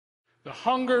The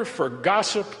hunger for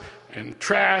gossip and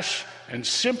trash and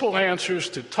simple answers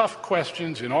to tough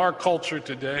questions in our culture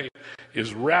today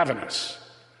is ravenous.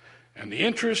 And the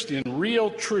interest in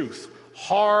real truth,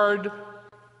 hard,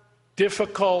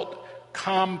 difficult,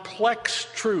 complex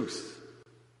truth,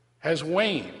 has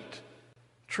waned.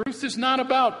 Truth is not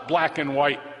about black and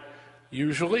white,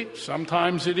 usually.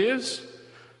 Sometimes it is.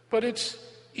 But it's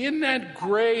in that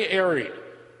gray area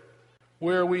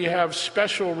where we have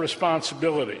special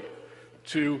responsibility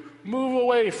to move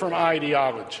away from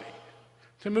ideology,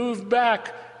 to move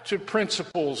back to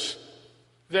principles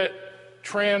that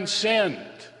transcend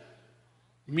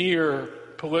mere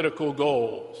political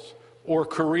goals or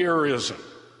careerism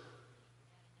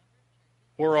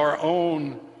or our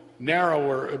own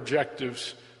narrower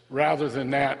objectives rather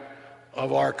than that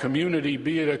of our community,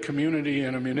 be it a community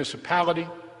in a municipality,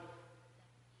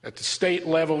 at the state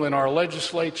level in our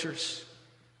legislatures,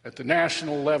 at the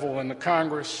national level in the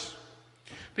Congress.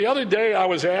 The other day I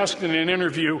was asked in an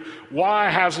interview, why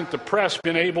hasn't the press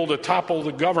been able to topple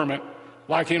the government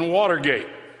like in Watergate?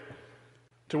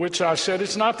 To which I said,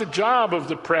 it's not the job of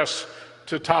the press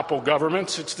to topple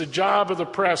governments. It's the job of the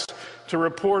press to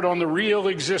report on the real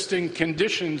existing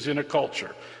conditions in a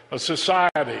culture, a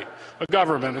society, a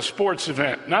government, a sports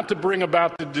event, not to bring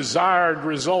about the desired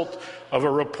result of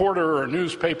a reporter or a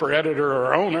newspaper editor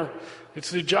or owner.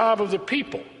 It's the job of the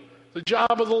people, the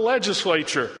job of the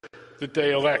legislature that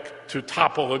they elect to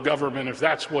topple a government if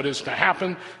that's what is to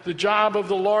happen, the job of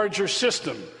the larger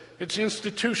system, its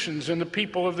institutions and the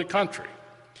people of the country.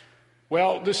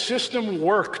 Well, the system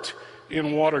worked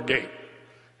in Watergate,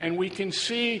 and we can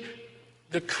see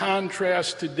the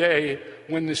contrast today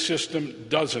when the system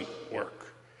doesn't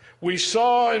work. We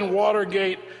saw in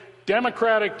Watergate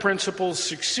democratic principles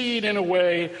succeed in a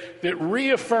way that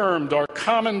reaffirmed our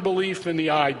common belief in the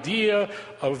idea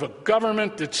of a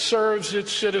government that serves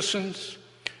its citizens,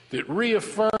 that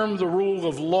reaffirmed the rule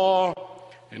of law,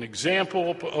 an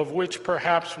example of which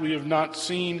perhaps we have not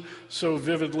seen so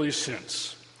vividly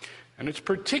since. And it's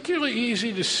particularly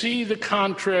easy to see the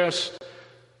contrast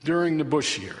during the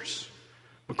Bush years,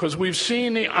 because we've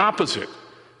seen the opposite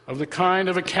of the kind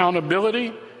of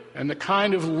accountability and the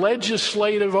kind of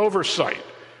legislative oversight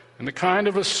and the kind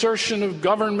of assertion of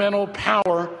governmental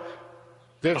power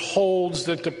that holds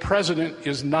that the president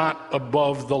is not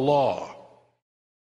above the law.